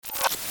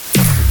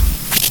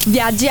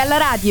Viaggi alla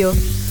radio.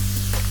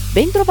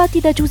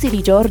 Bentrovati da Josie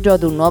Di Giorgio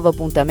ad un nuovo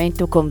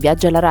appuntamento con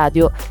Viaggi alla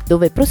radio,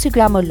 dove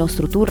proseguiamo il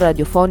nostro tour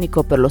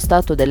radiofonico per lo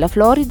stato della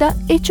Florida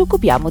e ci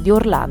occupiamo di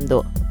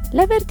Orlando.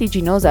 La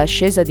vertiginosa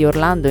ascesa di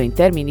Orlando in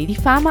termini di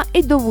fama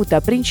è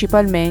dovuta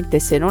principalmente,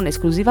 se non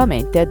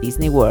esclusivamente, a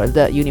Disney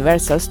World,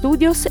 Universal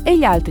Studios e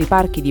gli altri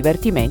parchi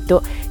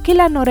divertimento che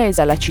l'hanno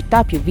resa la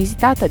città più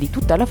visitata di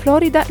tutta la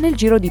Florida nel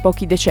giro di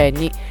pochi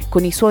decenni,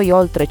 con i suoi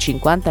oltre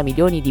 50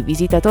 milioni di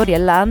visitatori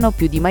all'anno,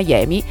 più di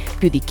Miami,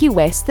 più di Key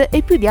West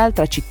e più di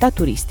altra città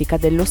turistica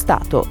dello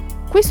stato.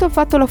 Questo ha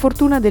fatto la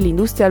fortuna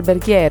dell'industria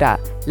alberghiera.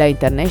 La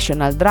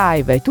International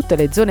Drive e tutte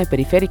le zone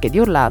periferiche di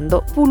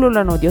Orlando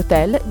pullulano di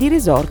hotel, di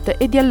resort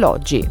e di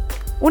alloggi.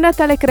 Una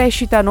tale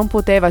crescita non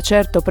poteva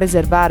certo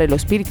preservare lo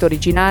spirito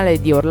originale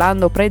di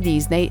Orlando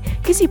pre-Disney,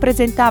 che si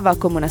presentava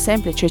come una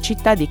semplice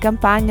città di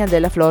campagna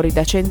della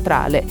Florida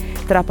centrale,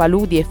 tra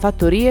paludi e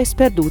fattorie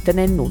sperdute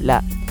nel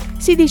nulla.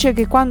 Si dice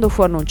che quando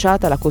fu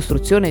annunciata la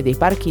costruzione dei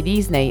parchi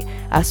Disney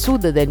a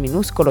sud del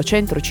minuscolo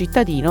centro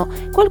cittadino,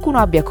 qualcuno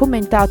abbia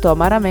commentato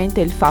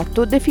amaramente il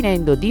fatto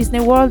definendo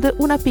Disney World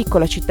una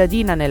piccola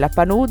cittadina nella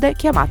panude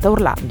chiamata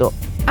Orlando.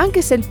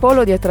 Anche se il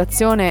polo di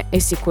attrazione è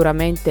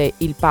sicuramente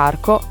il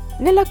parco,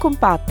 nella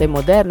compatta e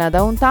moderna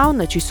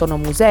downtown ci sono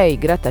musei,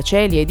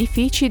 grattacieli e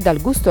edifici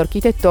dal gusto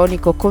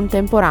architettonico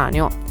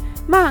contemporaneo,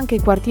 ma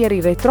anche quartieri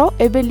retro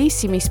e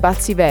bellissimi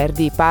spazi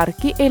verdi,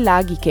 parchi e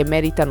laghi che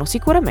meritano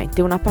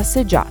sicuramente una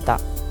passeggiata.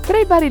 Tra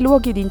i vari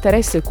luoghi di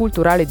interesse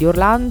culturale di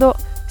Orlando,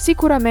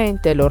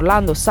 sicuramente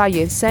l'Orlando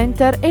Science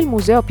Center è il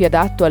museo più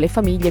adatto alle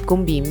famiglie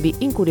con bimbi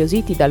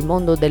incuriositi dal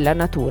mondo della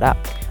natura.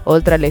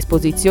 Oltre alle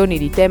esposizioni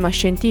di tema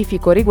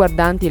scientifico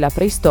riguardanti la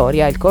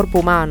preistoria, il corpo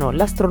umano,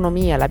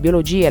 l'astronomia, la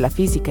biologia e la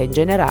fisica in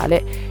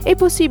generale, è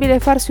possibile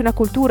farsi una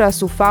cultura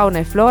su fauna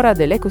e flora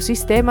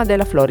dell'ecosistema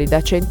della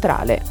Florida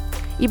centrale.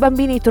 I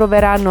bambini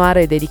troveranno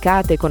aree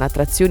dedicate con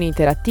attrazioni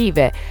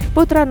interattive,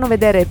 potranno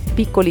vedere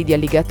piccoli di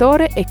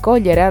alligatore e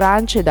cogliere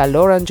arance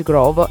dall'Orange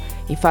Grove,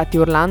 infatti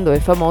Orlando è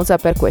famosa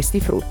per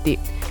questi frutti.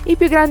 I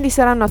più grandi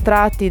saranno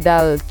attratti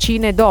dal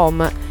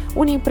Cinedome,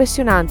 un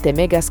impressionante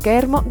mega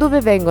schermo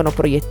dove vengono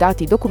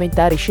proiettati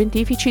documentari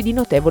scientifici di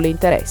notevole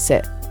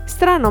interesse.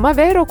 Strano ma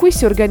vero, qui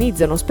si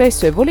organizzano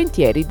spesso e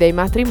volentieri dei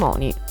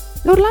matrimoni.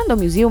 L'Orlando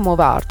Museum of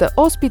Art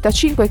ospita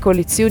 5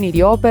 collezioni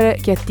di opere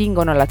che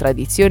attingono alla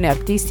tradizione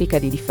artistica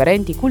di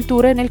differenti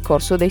culture nel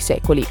corso dei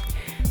secoli.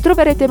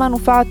 Troverete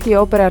manufatti e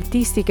opere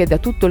artistiche da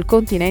tutto il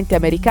continente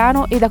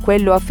americano e da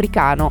quello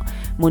africano,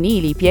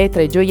 monili,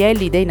 pietre e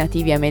gioielli dei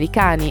nativi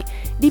americani,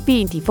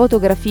 dipinti,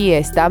 fotografie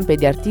e stampe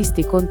di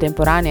artisti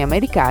contemporanei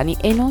americani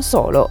e non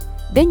solo.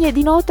 Degne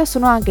di nota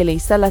sono anche le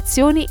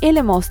installazioni e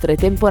le mostre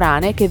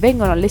temporanee che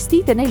vengono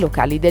allestite nei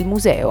locali del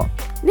museo.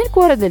 Nel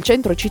cuore del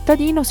centro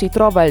cittadino si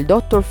trova il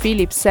Dr.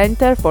 Phillips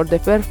Center for the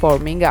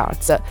Performing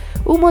Arts,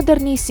 un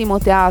modernissimo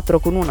teatro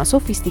con una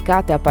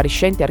sofisticata e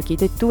appariscente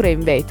architettura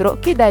in vetro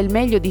che dà il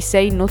meglio di sé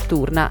in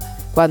notturna,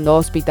 quando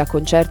ospita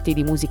concerti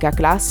di musica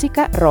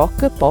classica,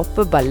 rock,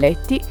 pop,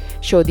 balletti,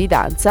 show di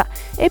danza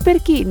e,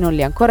 per chi non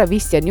li ha ancora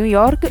visti a New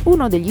York,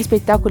 uno degli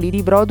spettacoli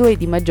di Broadway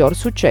di maggior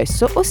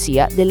successo,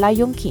 ossia The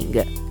Lion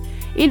King.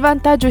 Il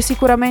vantaggio è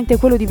sicuramente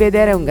quello di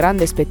vedere un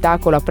grande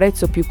spettacolo a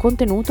prezzo più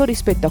contenuto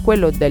rispetto a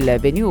quello del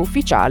venue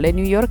ufficiale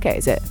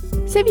newyorkese.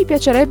 Se vi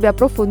piacerebbe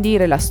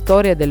approfondire la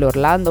storia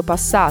dell'Orlando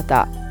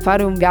passata,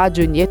 fare un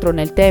viaggio indietro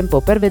nel tempo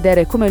per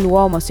vedere come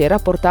l'uomo si è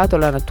rapportato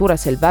alla natura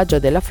selvaggia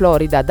della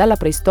Florida dalla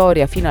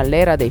preistoria fino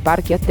all'era dei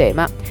parchi a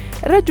tema,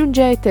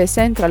 raggiungete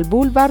Central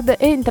Boulevard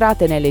e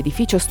entrate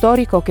nell'edificio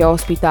storico che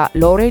ospita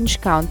l'Orange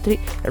County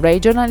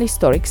Regional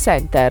Historic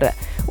Center,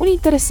 un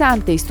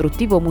interessante e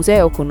istruttivo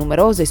museo con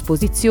numerose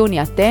esposizioni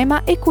a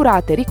tema e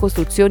curate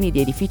ricostruzioni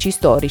di edifici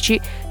storici,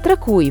 tra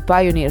cui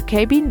Pioneer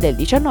Cabin del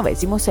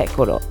XIX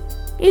secolo.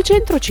 Il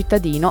centro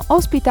cittadino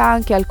ospita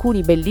anche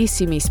alcuni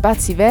bellissimi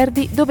spazi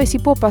verdi dove si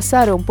può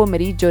passare un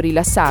pomeriggio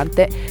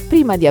rilassante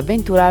prima di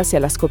avventurarsi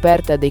alla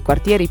scoperta dei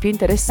quartieri più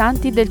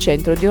interessanti del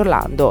centro di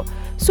Orlando,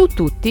 su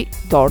tutti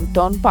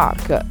Thornton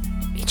Park.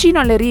 Vicino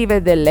alle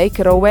rive del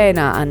Lake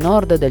Rowena, a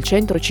nord del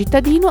centro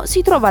cittadino,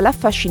 si trova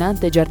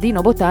l'affascinante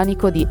giardino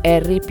botanico di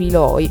Harry P.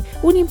 Loy,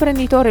 un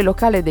imprenditore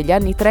locale degli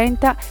anni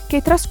 30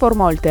 che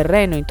trasformò il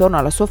terreno intorno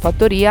alla sua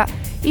fattoria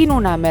in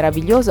una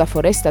meravigliosa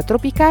foresta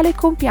tropicale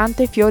con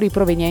piante e fiori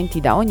provenienti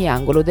da ogni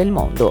angolo del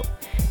mondo.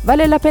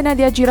 Vale la pena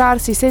di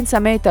aggirarsi senza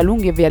meta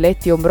lunghi i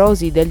vialetti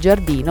ombrosi del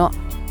giardino,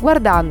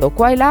 guardando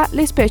qua e là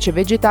le specie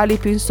vegetali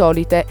più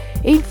insolite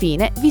e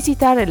infine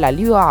visitare la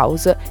Liu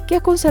House, che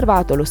ha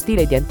conservato lo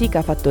stile di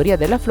antica fattoria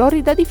della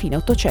Florida di fine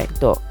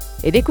Ottocento.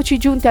 Ed eccoci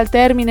giunti al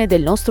termine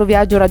del nostro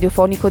viaggio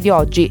radiofonico di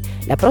oggi.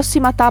 La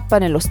prossima tappa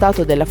nello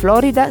stato della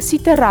Florida si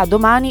terrà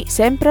domani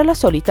sempre alla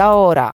solita ora.